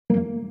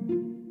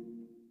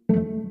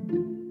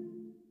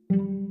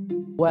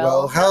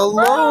Well,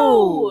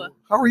 hello.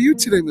 How are you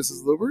today,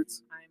 Mrs.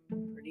 Luberts?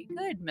 I'm pretty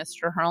good,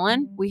 Mr.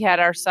 Herlin. We had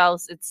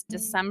ourselves, it's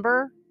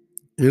December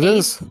 8th. It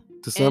is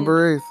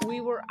December 8th. We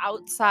were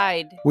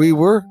outside. We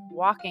were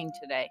walking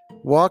today.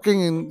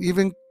 Walking and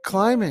even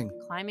climbing.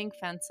 Climbing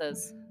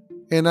fences.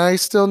 And I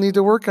still need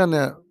to work on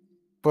that.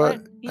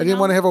 But I didn't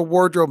want to have a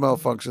wardrobe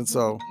malfunction,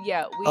 so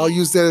yeah, I'll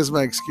use that as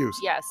my excuse.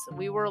 Yes,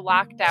 we were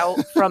locked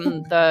out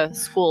from the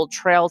school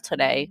trail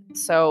today,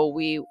 so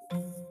we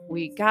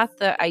got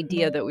the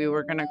idea that we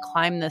were going to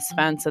climb this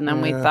fence, and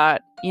then we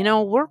thought,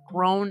 we're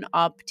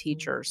grown-up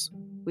teachers.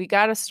 We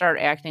got to start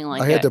acting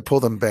like I had to pull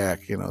them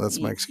back. That's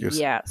my excuse.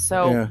 Yeah.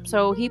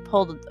 So he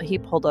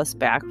pulled us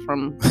back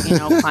from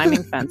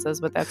climbing fences,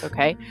 but that's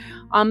okay.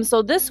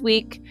 So this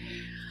week.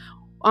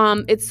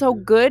 It's so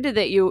good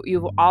that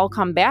you've all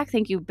come back.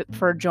 Thank you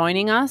for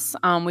joining us.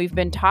 We've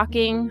been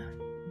talking.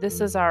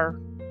 This is our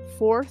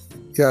fourth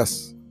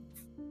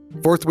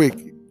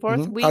week.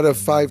 Week out of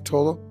 5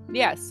 total.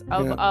 Yes,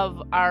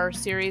 of our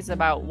series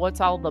about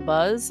what's all the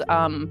buzz.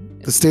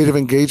 The state of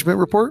engagement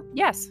report.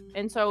 Yes,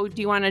 and so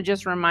do you want to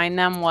just remind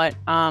them what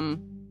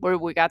where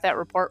we got that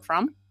report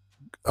from?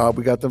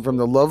 We got them from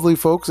the lovely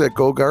folks at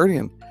Go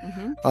Guardian.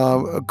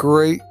 A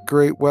great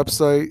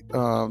website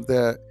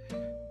that.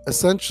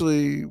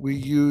 Essentially, we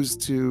use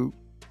to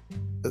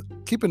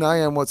keep an eye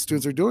on what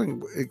students are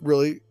doing. It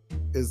really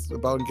is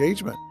about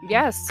engagement.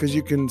 Yes. Because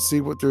you can see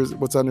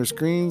what's on their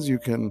screens. You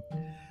can,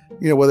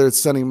 whether it's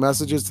sending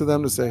messages to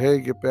them to say,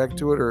 hey, get back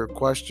to it, or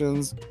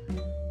questions.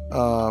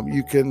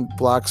 You can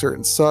block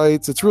certain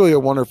sites. It's really a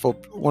wonderful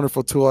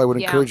tool. I would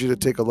encourage you to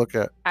take a look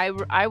at.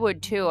 I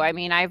would too. I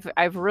mean,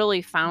 I've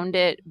really found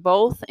it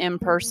both in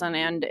person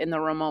and in the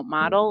remote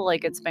model.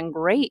 Like, it's been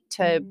great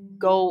to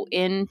go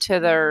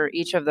into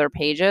each of their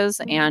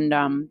pages and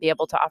be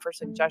able to offer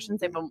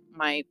suggestions.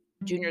 My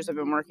juniors have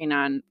been working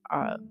on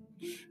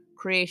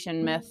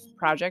creation myth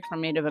project from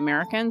Native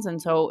Americans,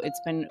 and so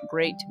it's been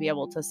great to be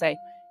able to say,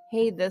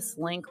 hey, this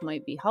link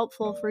might be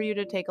helpful for you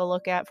to take a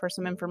look at for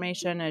some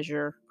information as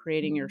you're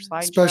creating your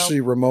slideshow.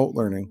 Especially remote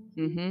learning.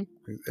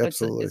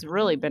 Absolutely. It's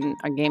really been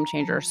a game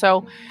changer.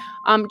 So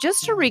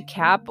just to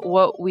recap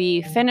what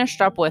we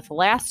finished up with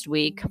last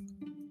week,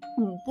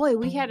 boy,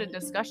 we had a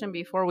discussion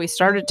before we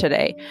started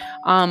today.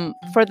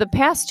 For the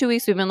past 2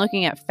 weeks, we've been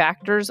looking at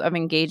factors of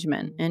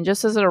engagement. And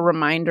just as a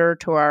reminder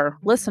to our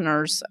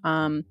listeners,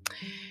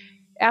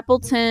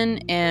 Appleton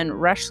and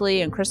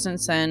Reschle and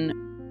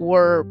Christensen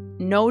were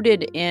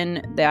noted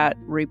in that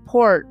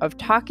report of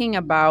talking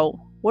about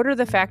what are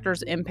the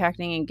factors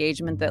impacting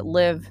engagement that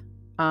live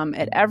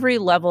at every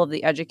level of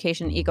the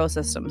education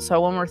ecosystem.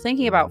 So when we're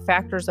thinking about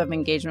factors of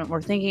engagement,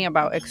 we're thinking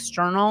about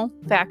external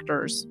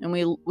factors. And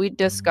we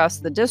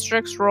discussed the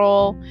district's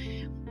role,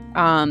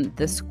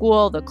 the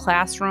school, the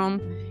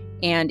classroom,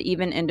 and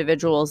even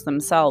individuals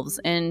themselves.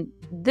 And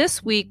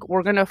this week,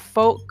 we're going to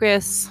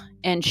focus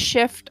and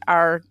shift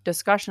our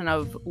discussion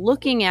of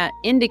looking at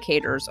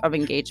indicators of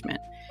engagement.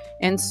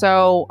 And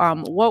so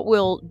what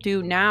we'll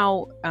do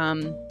now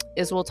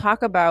is we'll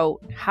talk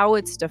about how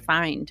it's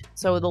defined.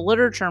 So the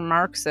literature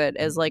marks it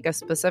as like a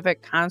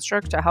specific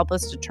construct to help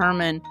us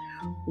determine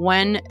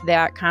when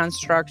that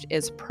construct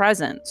is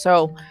present.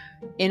 So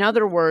in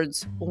other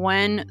words,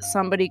 when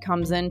somebody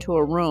comes into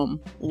a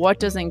room, what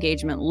does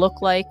engagement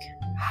look like?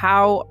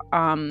 How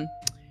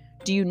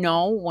do you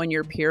know when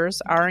your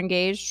peers are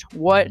engaged?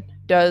 What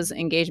does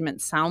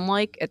engagement sound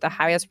like at the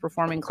highest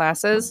performing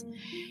classes?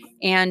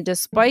 And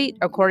despite,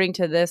 according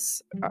to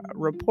this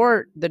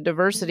report, the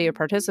diversity of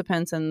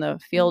participants in the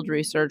field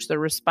research, the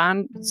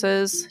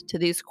responses to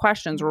these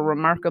questions were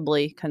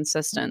remarkably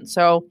consistent.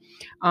 So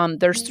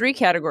there's 3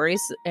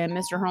 categories. And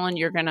Mr. Herlin,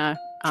 you're going to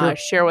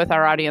share with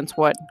our audience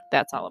what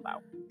that's all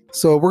about.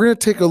 So we're going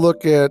to take a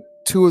look at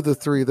 2 of the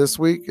 3 this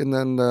week. And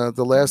then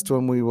the last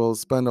one we will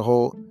spend a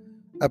whole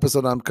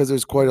episode on because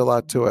there's quite a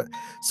lot to it.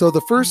 So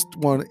the first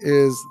one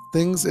is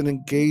things an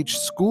engaged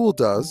school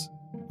does,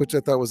 which I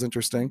thought was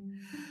interesting.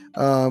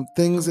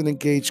 Things an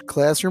engaged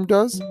classroom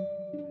does,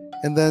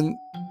 and then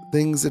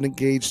things an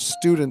engaged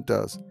student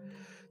does.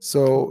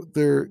 So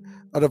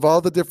out of all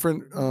the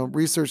different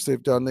research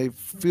they've done, they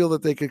feel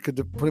that they could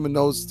put them in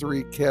those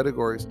 3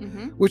 categories,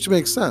 which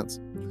makes sense.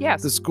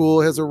 Yes. The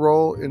school has a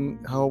role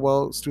in how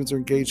well students are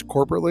engaged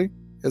corporately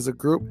as a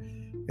group,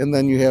 and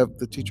then you have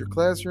the teacher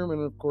classroom,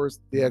 and of course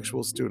the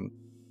actual student.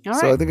 All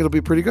right. So I think it'll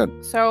be pretty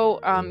good. So,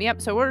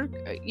 So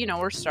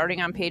we're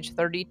starting on page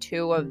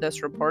 32 of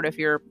this report. If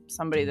you're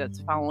somebody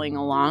that's following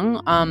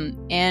along,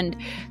 and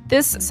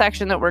this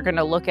section that we're going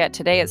to look at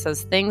today, it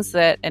says things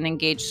that an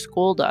engaged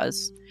school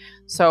does.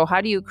 So,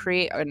 how do you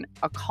create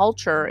a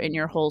culture in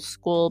your whole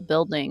school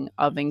building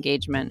of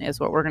engagement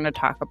is what we're going to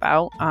talk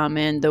about.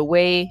 And the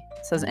way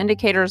it says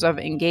indicators of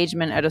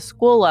engagement at a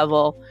school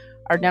level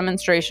are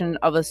demonstration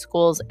of a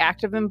school's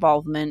active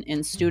involvement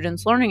in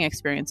students' learning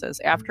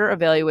experiences. After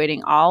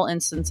evaluating all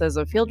instances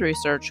of field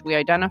research, we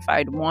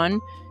identified one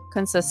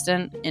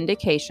consistent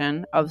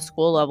indication of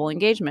school-level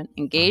engagement.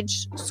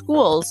 Engaged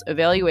schools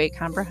evaluate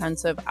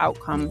comprehensive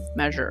outcome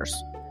measures.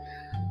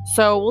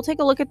 So we'll take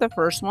a look at the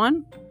first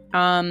one.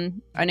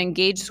 An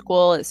engaged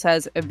school, it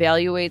says,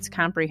 evaluates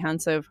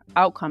comprehensive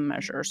outcome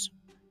measures.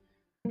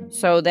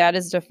 So that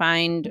is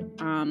defined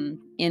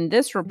in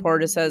this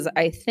report. It says,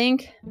 I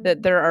think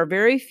that there are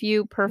very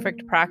few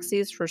perfect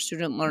proxies for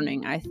student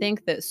learning. I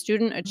think that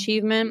student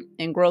achievement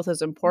and growth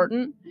is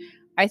important.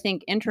 I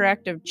think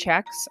interactive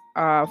checks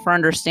for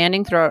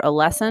understanding throughout a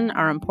lesson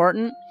are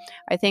important.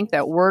 I think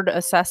that word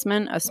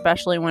assessment,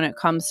 especially when it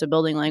comes to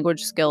building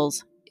language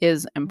skills,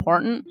 is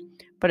important.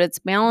 But its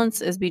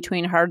balance is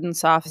between hard and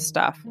soft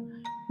stuff.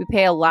 We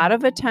pay a lot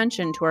of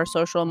attention to our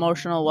social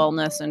emotional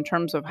wellness in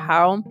terms of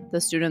how the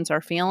students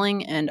are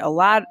feeling, and a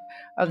lot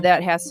of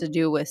that has to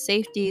do with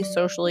safety,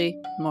 socially,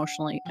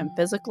 emotionally, and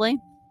physically.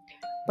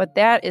 But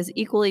that is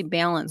equally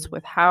balanced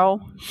with how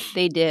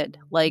they did,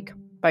 like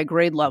by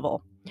grade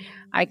level.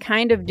 I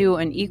kind of do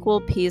an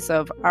equal piece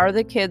of, are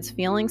the kids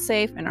feeling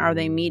safe and are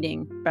they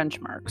meeting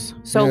benchmarks?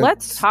 So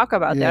let's talk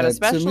about that,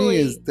 especially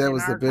to me that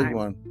was the big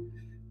one.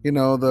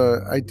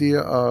 The idea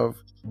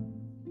of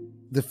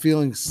the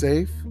feeling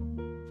safe,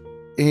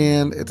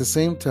 and at the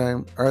same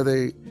time, are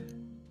they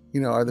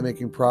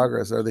making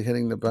progress? Are they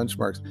hitting the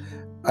benchmarks?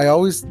 I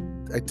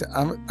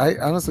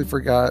honestly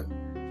forgot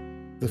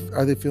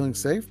are they feeling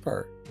safe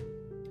part.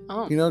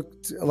 Oh.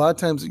 A lot of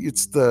times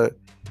it's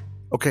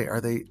okay,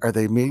 are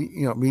they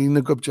meeting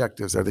the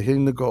objectives? Are they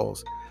hitting the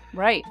goals?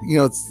 Right.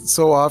 It's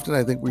so often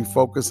I think we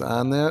focus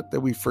on that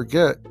we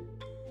forget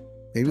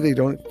maybe they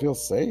don't feel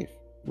safe,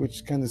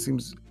 which kind of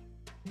seems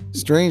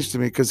strange to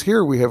me, because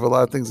here we have a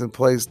lot of things in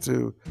place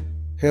to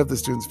have the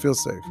students feel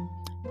safe.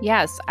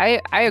 Yes,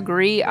 I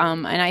agree.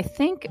 And I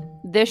think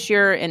this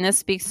year, and this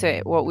speaks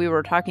to what we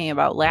were talking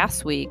about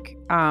last week,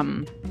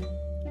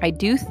 I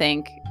do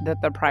think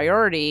that the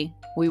priority,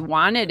 we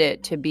wanted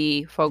it to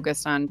be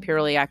focused on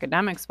purely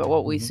academics, but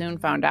what we soon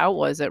found out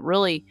was it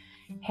really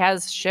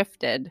has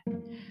shifted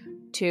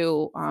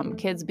to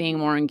kids being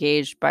more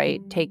engaged by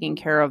taking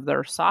care of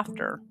their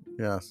softer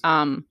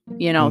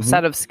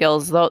set of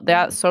skills.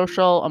 That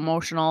social,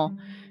 emotional,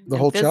 the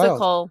whole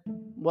physical child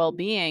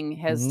well-being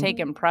has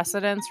taken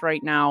precedence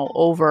right now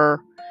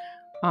over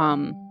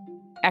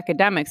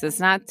academics. It's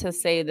not to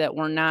say that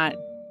we're not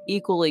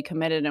equally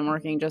committed and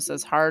working just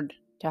as hard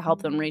to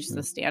help them reach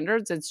the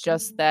standards. It's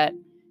just that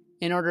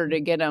in order to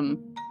get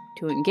them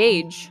to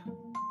engage,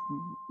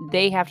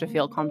 they have to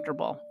feel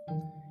comfortable.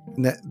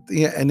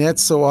 And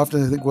that's so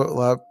often I think what a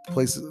lot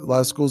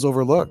of schools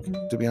overlook,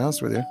 to be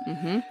honest with you.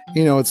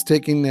 It's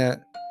taking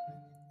that,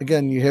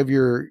 again, you have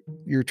your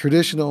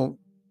traditional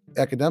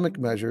academic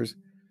measures,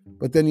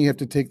 but then you have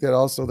to take that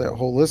also that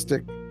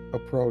holistic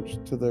approach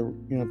to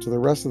the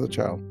rest of the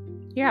child.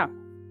 Yeah.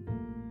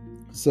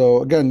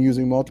 So again,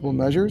 using multiple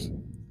measures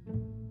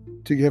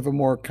to have a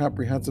more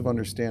comprehensive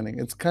understanding.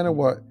 It's kind of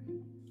what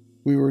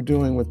we were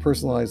doing with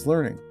personalized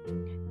learning.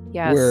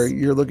 Yes. Where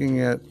you're looking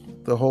at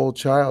the whole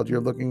child.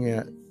 You're looking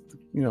at,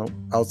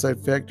 outside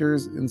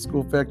factors,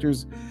 in-school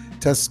factors,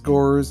 test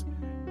scores,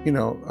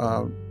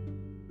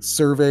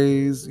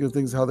 surveys,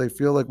 things, how they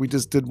feel. Like we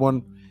just did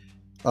one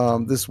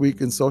this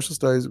week in social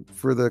studies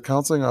for the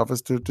counseling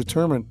office to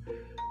determine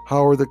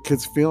how are the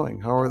kids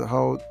feeling?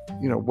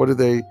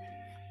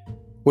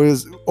 What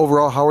is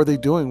overall, how are they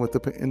doing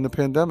in the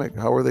pandemic?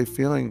 How are they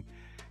feeling?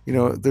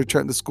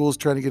 The school's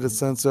trying to get a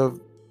sense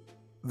of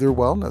their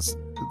wellness,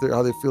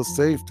 how they feel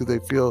safe. Do they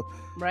feel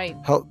right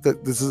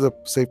that this is a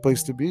safe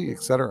place to be,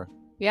 etc.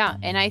 Yeah.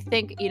 And I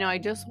think, I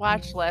just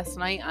watched last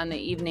night on the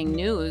evening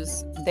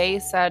news, they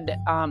said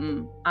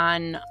on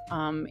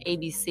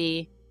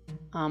ABC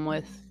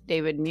with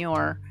David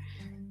Muir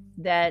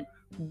that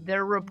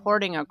they're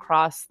reporting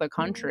across the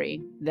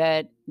country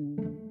that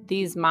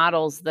these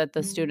models that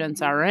the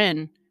students are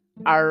in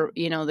are,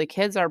 the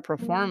kids are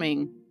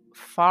performing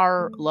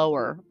far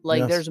lower.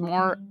 Like there's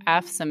more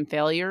F's and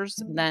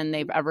failures than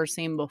they've ever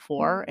seen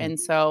before. And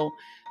so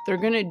they're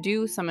going to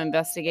do some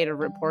investigative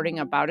reporting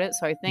about it.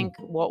 So I think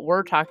what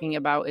we're talking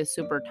about is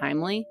super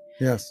timely.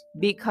 Yes.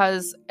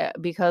 Because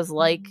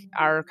like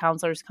our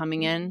counselors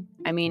coming in,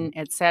 I mean,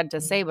 it's sad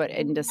to say, but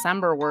in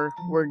December, we're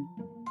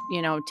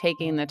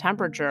taking the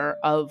temperature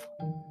of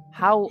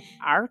how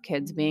are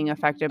kids being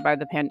affected by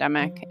the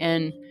pandemic.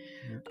 And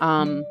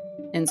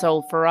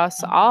so for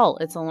us all,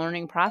 it's a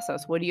learning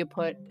process. What do you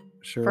put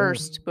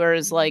first?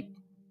 Whereas like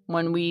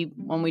when we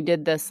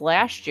did this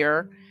last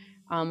year,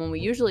 when we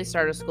usually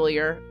start a school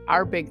year,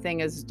 our big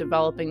thing is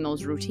developing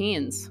those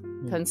routines,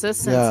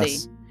 consistency.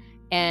 Yes.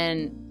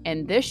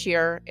 And this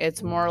year,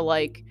 it's more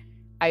like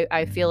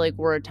I feel like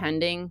we're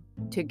attending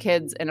to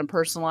kids in a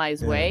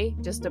personalized way,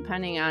 just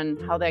depending on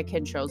how that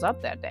kid shows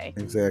up that day.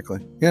 Exactly.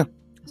 Yeah.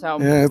 So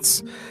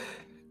it's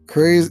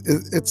crazy.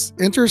 It's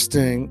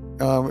interesting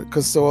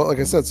because like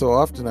I said, so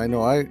often I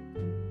know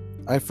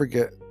I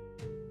forget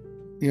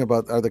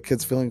about, are the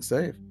kids feeling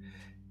safe?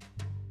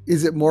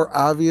 Is it more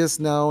obvious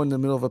now in the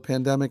middle of a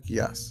pandemic?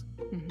 Yes.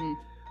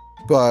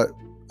 But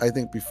I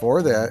think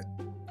before that,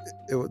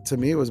 to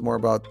me, it was more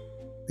about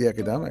the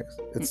academics.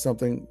 It's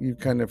something you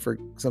kind of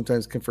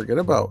sometimes can forget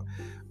about,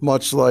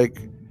 much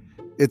like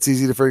it's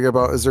easy to forget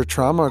about, is there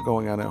trauma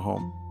going on at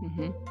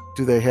home?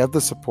 Do they have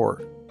the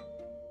support?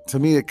 to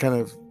me, it kind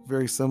of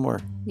very similar.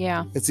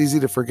 Yeah. It's easy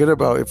to forget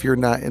about if you're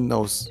not in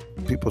those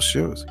people's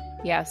shoes.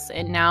 Yes.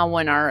 And now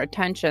when our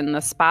attention,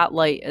 the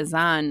spotlight is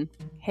on,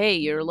 hey,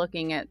 you're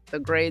looking at the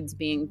grades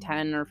being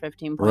 10 or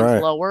 15 points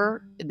Right.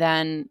 lower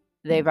than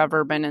they've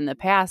ever been in the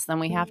past, then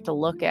we have to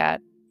look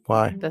at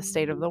Why? the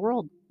state of the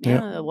world.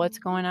 Yeah. What's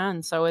going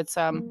on. So it's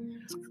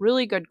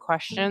really good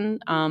question,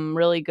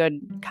 really good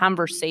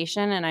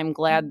conversation. And I'm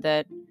glad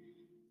that,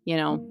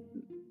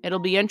 it'll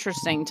be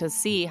interesting to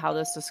see how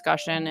this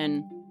discussion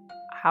and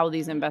how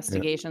these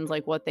investigations,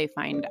 like what they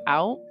find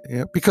out.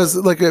 Yeah, because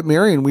like at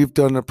Marion, we've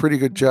done a pretty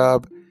good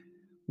job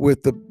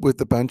with the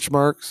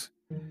benchmarks.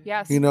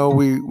 Yes. We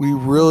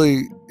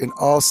really, in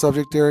all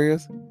subject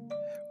areas,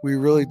 we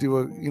really do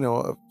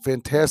a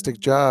fantastic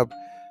job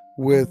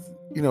with,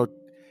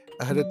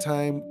 ahead of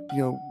time,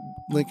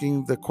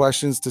 linking the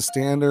questions to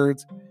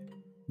standards,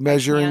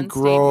 measuring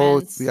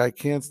growth, statements. the I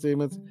can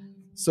statements.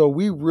 So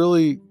we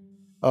really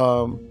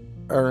are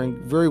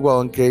very well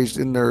engaged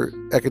in their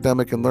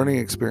academic and learning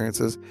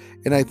experiences.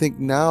 And I think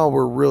now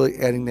we're really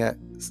adding that,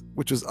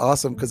 which is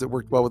awesome because it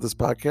worked well with this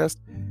podcast.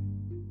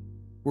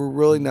 We're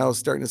really now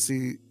starting to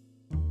see,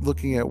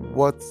 looking at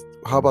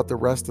how about the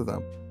rest of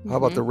them? How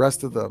about the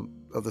rest of them,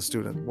 of the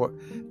student? What,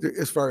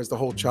 as far as the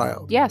whole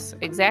child? Yes,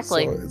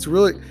 exactly. So it's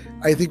really,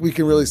 I think we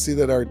can really see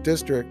that our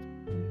district,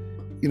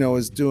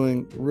 is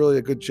doing really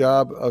a good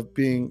job of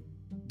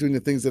doing the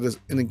things that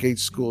an engaged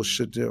school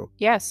should do.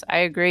 Yes, I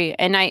agree.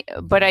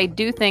 But I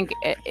do think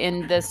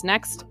in this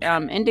next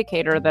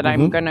indicator that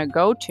I'm going to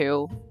go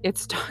to,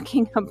 it's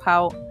talking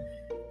about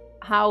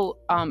how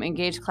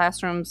engaged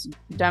classrooms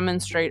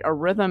demonstrate a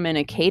rhythm and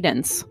a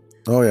cadence.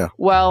 Oh, yeah.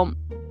 Well,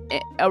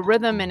 a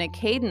rhythm and a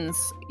cadence,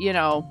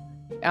 the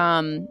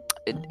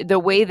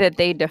way that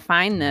they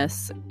define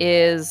this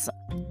is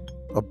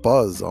a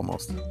buzz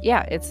almost.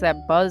 Yeah, it's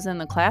that buzz in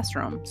the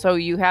classroom. So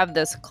you have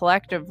this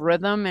collective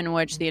rhythm in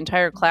which the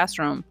entire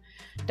classroom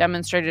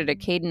demonstrated a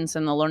cadence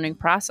in the learning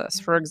process.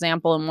 For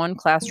example, in one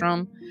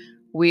classroom,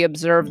 we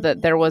observed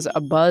that there was a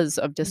buzz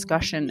of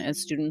discussion as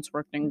students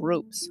worked in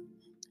groups.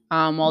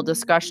 While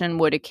discussion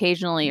would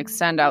occasionally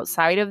extend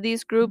outside of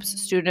these groups,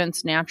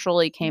 students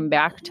naturally came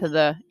back to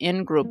the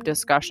in-group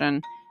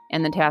discussion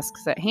and the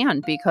tasks at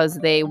hand because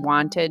they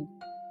wanted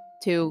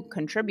to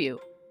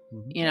contribute.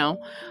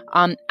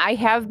 I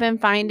have been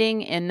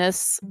finding in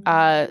this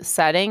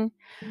setting,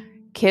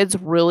 kids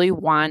really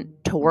want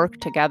to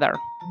work together.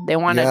 They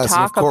want to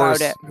talk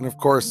about it. And of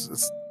course,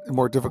 it's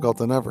more difficult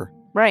than ever.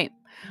 Right.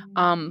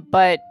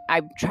 But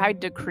I've tried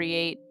to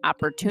create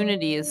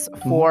opportunities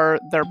for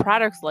their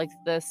products, like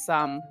this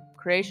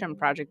creation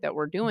project that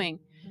we're doing.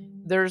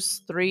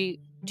 There's 2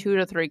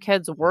 to 3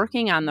 kids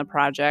working on the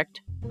project.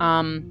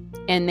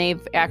 And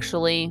they've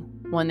actually,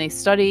 when they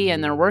study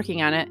and they're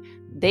working on it,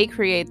 they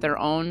create their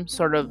own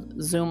sort of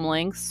Zoom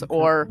links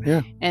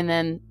and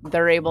then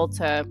they're able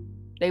to,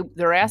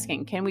 they're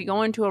asking, can we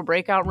go into a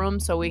breakout room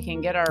so we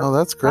can get our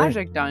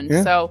project done?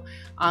 Yeah. So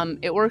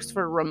it works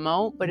for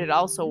remote, but it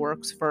also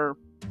works for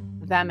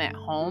them at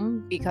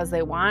home because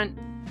they want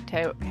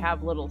to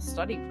have little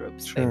study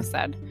groups, they've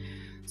said.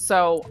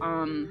 So,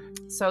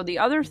 so the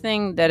other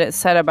thing that it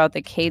said about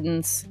the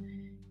cadence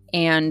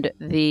and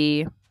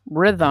the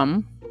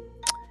rhythm,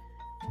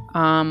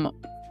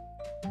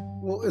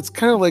 well, it's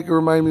kind of like, it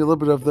reminded me a little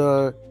bit of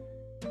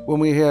when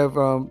we have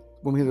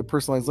the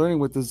personalized learning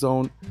with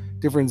the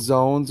different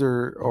zones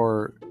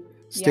or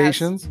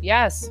stations.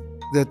 Yes.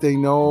 That they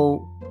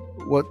know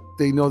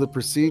the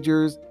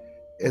procedures.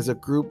 As a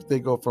group, they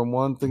go from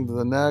one thing to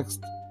the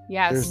next.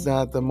 Yes. There's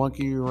not the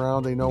monkey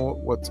around. They know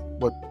what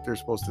they're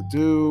supposed to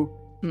do.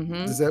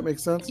 Does that make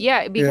sense?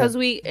 Yeah, because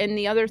and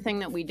the other thing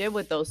that we did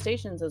with those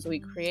stations is we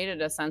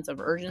created a sense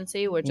of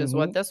urgency, which is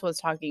what this was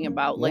talking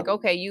about. Like,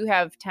 okay, you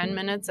have 10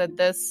 minutes at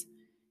this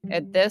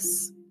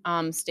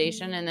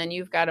station, and then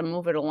you've got to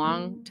move it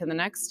along to the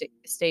next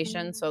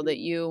station so that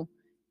you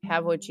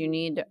have what you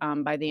need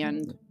by the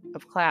end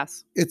of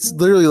class. It's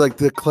literally like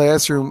the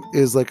classroom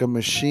is like a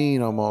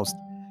machine almost,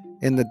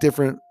 and the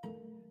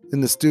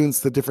students,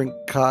 the different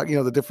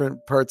the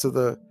different parts of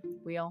the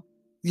wheel.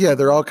 Yeah,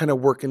 they're all kind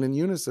of working in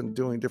unison,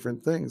 doing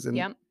different things,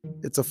 and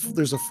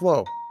there's a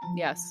flow.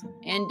 Yes,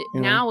 and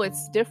now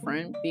it's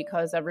different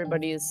because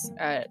everybody's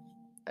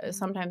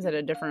sometimes at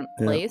a different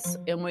place,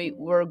 and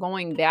we're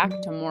going back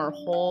to more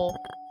whole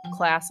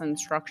class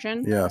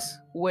instruction. Yes,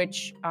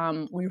 which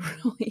we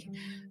really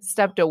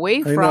stepped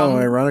away from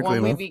ironically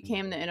when enough. We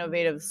became the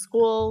innovative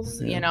schools,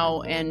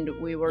 and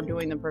we were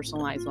doing the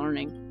personalized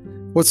learning.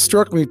 What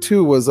struck me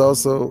too was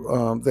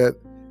also that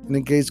an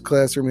engaged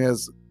classroom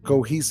has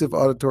cohesive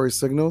auditory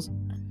signals.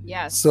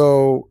 Yes.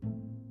 So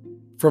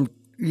from,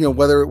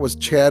 whether it was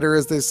chatter,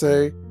 as they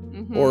say,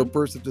 or a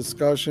burst of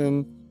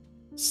discussion,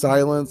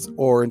 silence,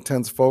 or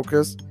intense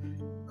focus,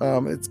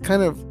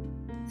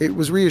 it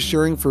was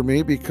reassuring for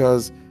me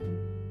because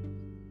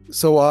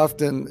so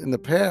often in the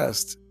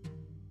past,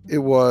 it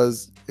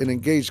was an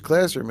engaged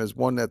classroom is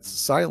one that's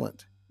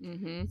silent.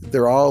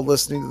 They're all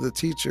listening to the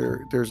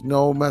teacher. There's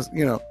no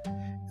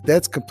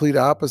that's complete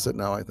opposite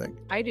now, I think.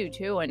 I do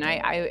too, and I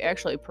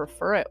actually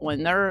prefer it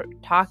when they're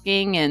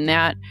talking and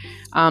that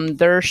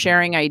they're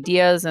sharing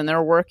ideas and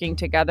they're working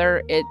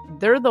together.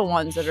 They're the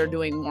ones that are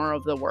doing more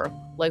of the work.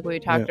 Like we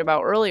talked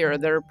about earlier,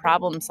 they're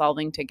problem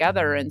solving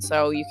together, and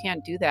so you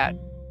can't do that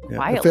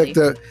quietly.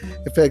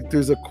 In fact,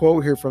 there's a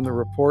quote here from the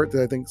report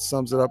that I think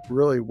sums it up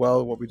really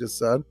well, what we just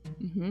said.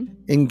 Mm-hmm.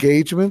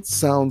 Engagement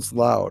sounds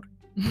loud.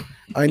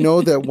 I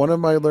know that one of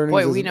my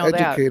learnings as an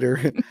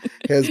educator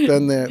has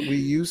been that we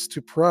used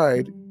to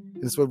pride,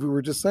 and it's what we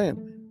were just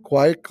saying,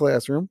 quiet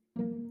classroom,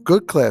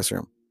 good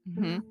classroom.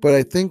 Mm-hmm. But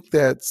I think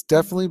that's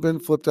definitely been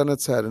flipped on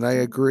its head, and I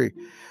agree.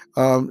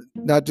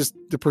 Not just,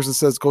 the person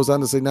goes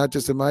on to say, not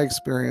just in my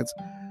experience,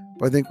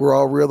 but I think we're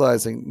all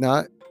realizing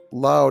not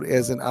loud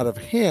as in out of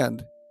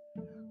hand,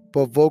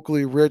 but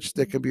vocally rich,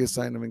 that can be a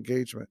sign of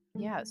engagement.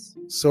 Yes.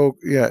 So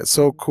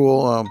so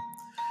cool.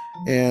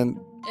 And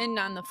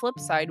on the flip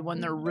side, when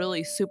they're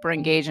really super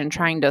engaged and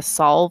trying to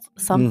solve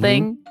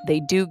something, they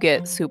do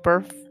get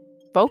super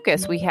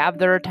focused. We have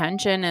their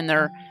attention, and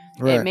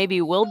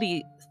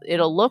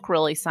it'll look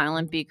really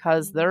silent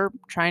because they're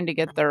trying to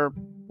get their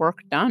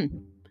work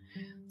done.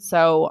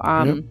 So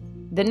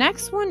the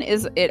next one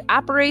is it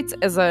operates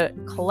as a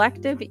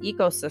collective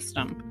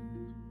ecosystem.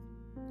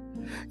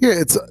 Yeah,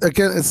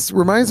 it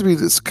reminds me,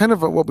 it's kind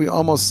of what we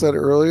almost said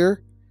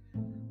earlier,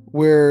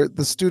 where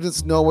the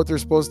students know what they're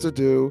supposed to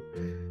do.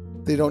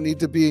 They don't need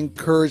to be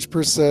encouraged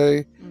per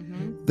se.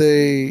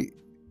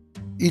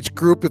 Each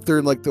group, if they're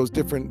in like those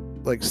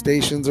different like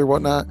stations or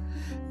whatnot,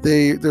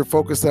 they're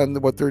focused on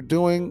what they're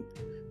doing.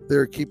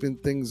 They're keeping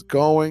things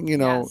going,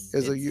 they're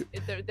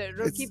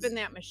keeping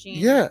that machine.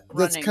 Yeah, running.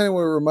 That's kind of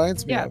what it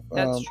reminds me of.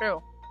 Yeah, that's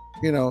true.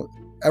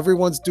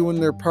 Everyone's doing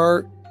their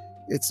part.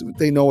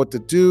 They know what to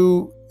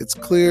do. It's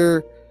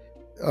clear.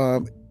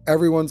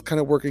 Everyone's kind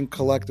of working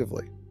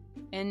collectively.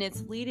 And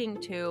it's leading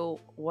to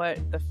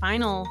what the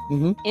final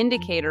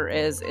indicator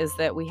is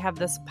that we have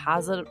this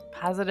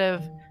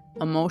positive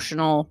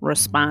emotional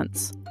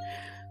response.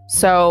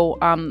 So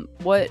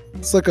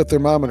it's like a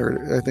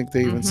thermometer, I think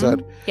they even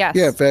said. Yes.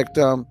 Yeah, in fact,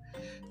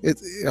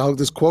 I'll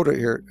just quote it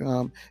here.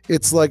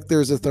 It's like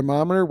there's a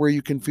thermometer where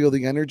you can feel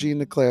the energy in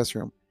the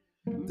classroom.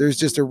 There's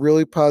just a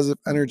really positive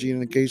energy in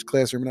an engaged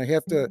classroom. And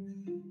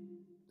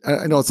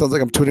I know it sounds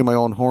like I'm tooting my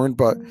own horn,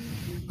 but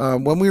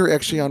when we were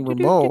actually on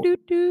remote,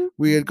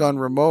 we had gone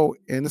remote,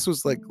 and this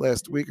was like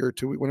last week or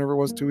 2 weeks, whenever it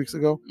was, 2 weeks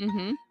ago.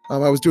 I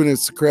was doing a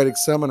Socratic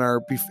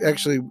seminar.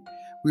 Actually,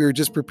 we were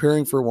just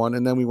preparing for one,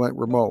 and then we went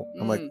remote.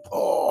 I'm like,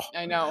 oh,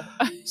 I know.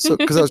 So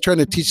because I was trying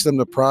to teach them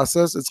the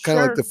process. It's kind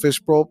of like the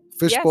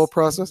fishbowl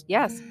process.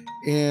 Yes.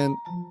 And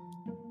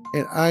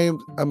I'm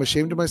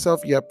ashamed of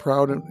myself, yet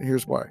proud, and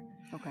here's why.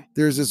 Okay.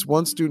 There's this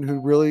one student who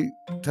really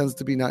tends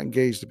to be not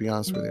engaged, to be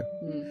honest with you.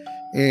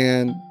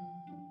 And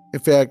in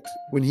fact,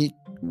 when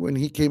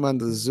he came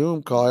onto the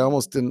Zoom call, I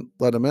almost didn't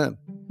let him in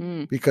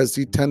because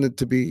he tended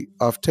to be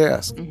off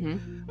task.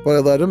 But I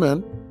let him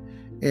in,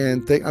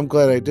 and I'm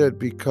glad I did,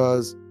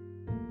 because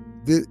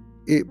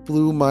it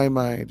blew my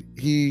mind.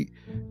 He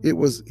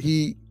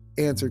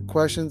answered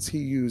questions. He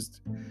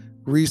used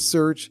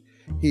research.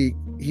 He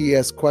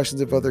asked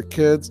questions of other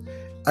kids.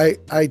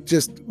 I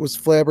just was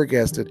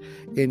flabbergasted.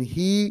 And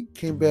he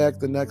came back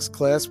the next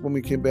class when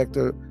we came back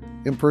to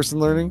in-person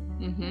learning,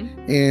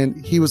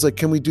 and he was like,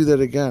 "Can we do that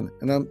again?"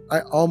 And I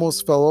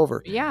almost fell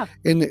over. Yeah.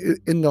 And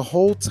in the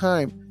whole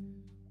time,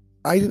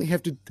 I didn't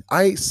have to.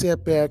 I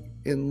sat back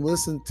and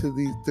listened to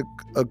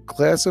a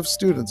class of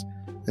students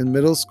in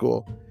middle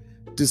school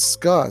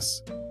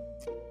discuss,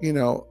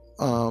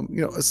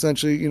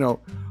 essentially,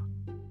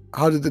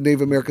 how did the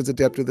Native Americans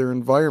adapt to their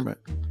environment,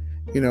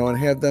 and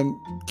have them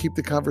keep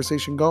the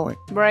conversation going.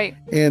 Right.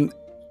 And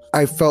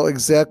I felt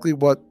exactly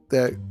what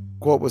that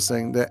quote was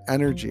saying, that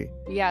energy.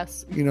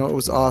 Yes. It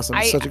was awesome.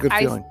 Such a good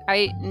feeling.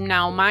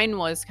 Now mine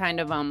was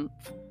kind of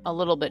a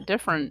little bit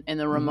different in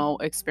the remote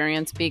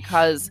experience,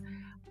 because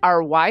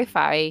our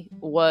Wi-Fi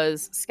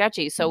was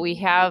sketchy. So we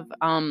have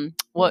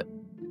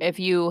if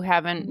you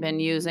haven't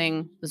been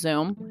using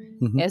Zoom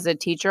as a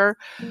teacher,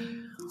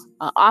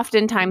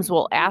 oftentimes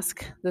we'll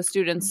ask the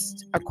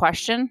students a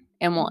question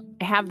and we'll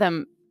have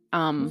them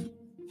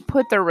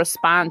put their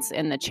response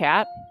in the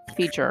chat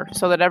feature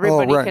so that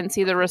everybody can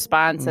see the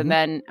response, and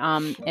then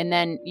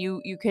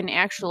you can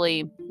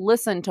actually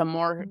listen to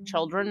more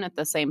children at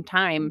the same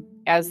time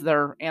as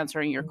they're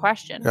answering your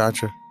question.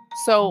 Gotcha.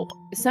 So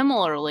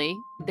similarly,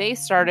 they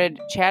started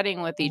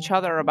chatting with each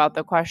other about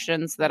the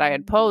questions that I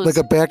had posed, like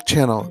a back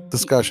channel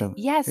discussion.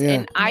 Yes. Yeah.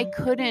 And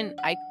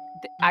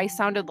I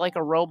sounded like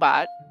a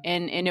robot,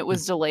 and it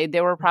was delayed.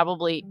 They were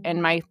probably,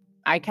 and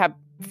I kept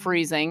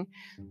freezing,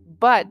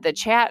 but the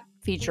chat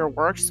feature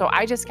worked. So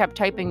I just kept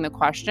typing the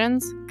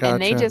questions,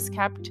 and they just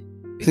kept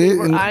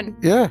on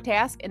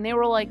task, and they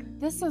were like,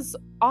 "This is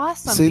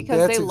awesome,"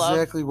 because they love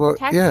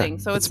texting.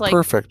 So it's like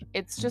perfect.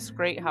 It's just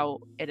great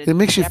how it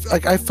makes you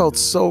like. I felt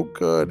so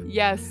good.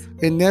 Yes.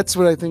 And that's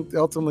what I think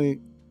ultimately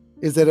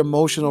is that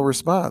emotional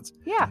response.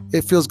 Yeah.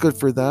 It feels good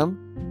for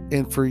them,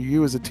 and for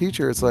you as a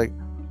teacher, it's like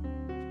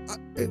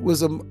it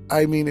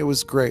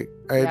was great.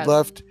 I had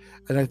left.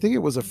 and I think it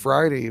was a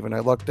Friday even. I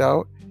lucked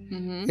out,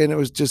 Hmm. and it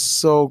was just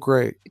so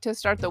great. To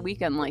start the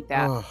weekend like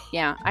that. Ugh.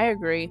 Yeah, I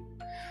agree.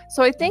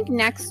 So I think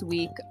next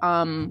week,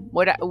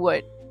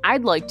 what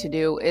I'd like to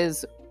do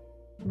is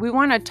we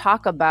want to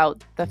talk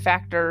about the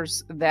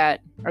factors that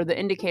are the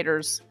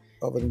indicators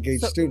Of an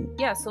engaged student.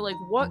 Yeah, so like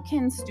what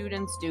can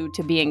students do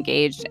to be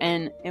engaged?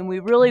 And we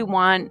really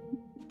want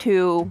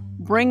to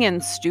bring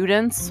in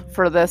students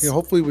for this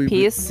Hopefully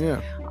piece. Yeah.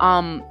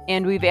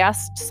 And we've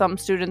asked some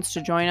students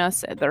to join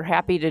us. They're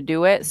happy to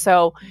do it.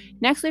 So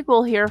next week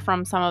we'll hear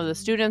from some of the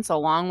students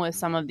along with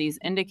some of these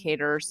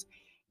indicators.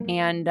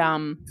 And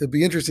it'd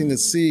be interesting to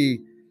see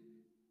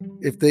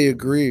if they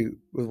agree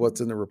with what's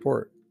in the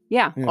report.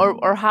 Yeah.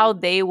 Or how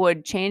they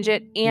would change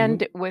it.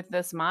 And with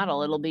this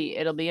model, it'll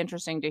be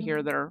interesting to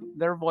hear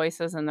their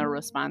voices and their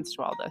response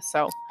to all this.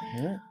 So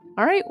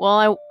all right.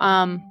 Well,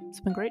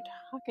 it's been great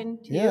talking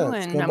to you,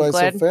 it's and gone I'm by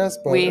glad so fast.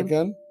 But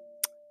again,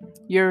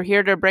 you're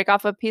here to break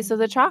off a piece of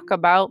the chalk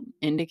about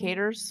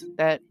indicators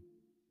that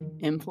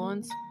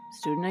influence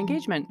student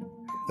engagement.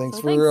 Thanks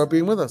for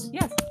being with us.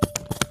 Yes.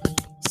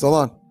 So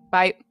long.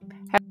 Bye.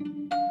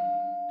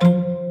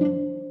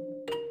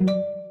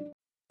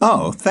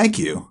 Oh, thank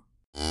you.